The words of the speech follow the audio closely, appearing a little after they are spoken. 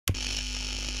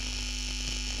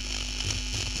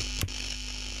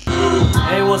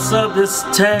Hey, what's up? This is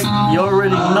Tek. You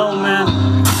already know, man.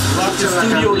 Rock the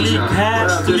Studio League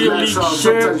hat, Studio League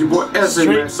shirt,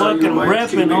 straight fucking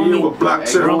reppin',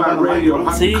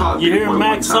 homie. See, you hear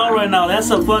Max Saw right now. That's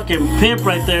a fucking pimp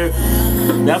right there.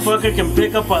 That fucker can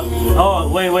pick up a...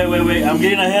 Oh, wait. I'm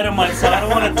getting ahead of myself. I don't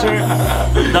want to turn...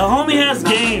 The homie has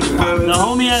game. The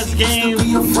homie has game.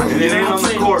 And it ain't on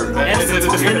the court. And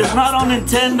it's not on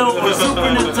Nintendo or Super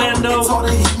Nintendo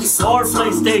or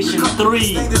PlayStation 3.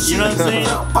 You know what I'm saying?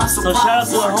 So shout out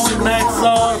to the homie Max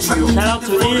Saw. Shout out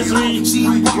to Isri,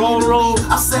 Roro,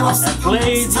 and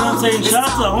Blades. You know what I'm saying? Shout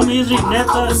out to the homie Isri,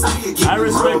 Neta. I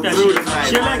respect that shit.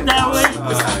 Shit like that way,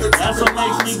 that's what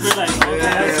makes me be like, okay,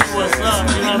 that's what's up.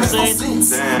 You know what I'm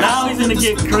saying? Now he's gonna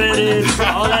get credit,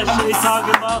 all that shit he's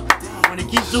talking about. When he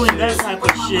keeps doing that type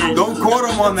of shit. Don't quote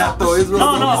him on that though.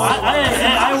 No,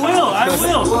 I will.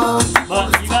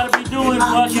 But you gotta be doing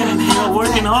fucking, you know,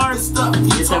 working hard.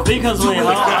 It's a big hustle.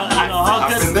 How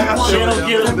shit don't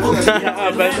get him.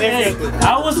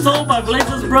 I was told by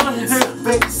Blaze's brother,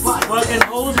 fucking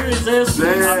Hoser is this. You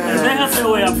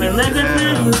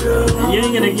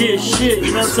ain't gonna get shit.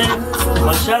 You know what I'm saying?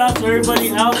 But shout out to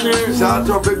everybody out there. Shout out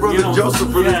to our big brother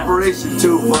Joseph for the inspiration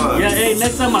too. Yeah, hey,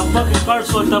 next time my fucking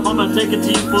car's fucked up, I'm gonna take it to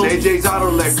you, fool. JJ's Auto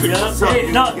Electric.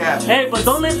 Yeah. Hey, but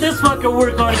don't let this fucking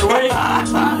work on your way.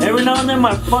 Every now and then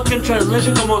my fucking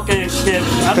transmission como que shit.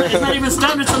 It's not even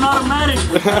standard, it's an automatic.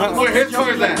 Where his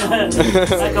car's at?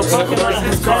 Like a fucking Where's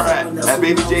his car at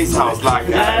Baby J's house, like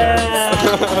that.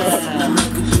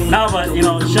 No, but you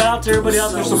know, shout out to everybody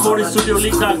out there supporting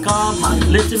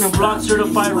StudioLeague.com, Lifting and Block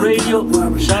Certified Radio.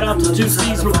 Shout out to 2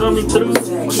 C's for coming through.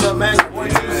 What's up, man? Boy,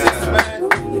 2 C's, man.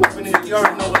 You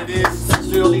already know what it is.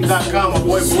 StudioLeague.com, my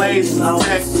boy Blaze,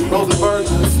 Tek, Rosenberg.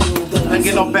 Doesn't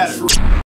get no better.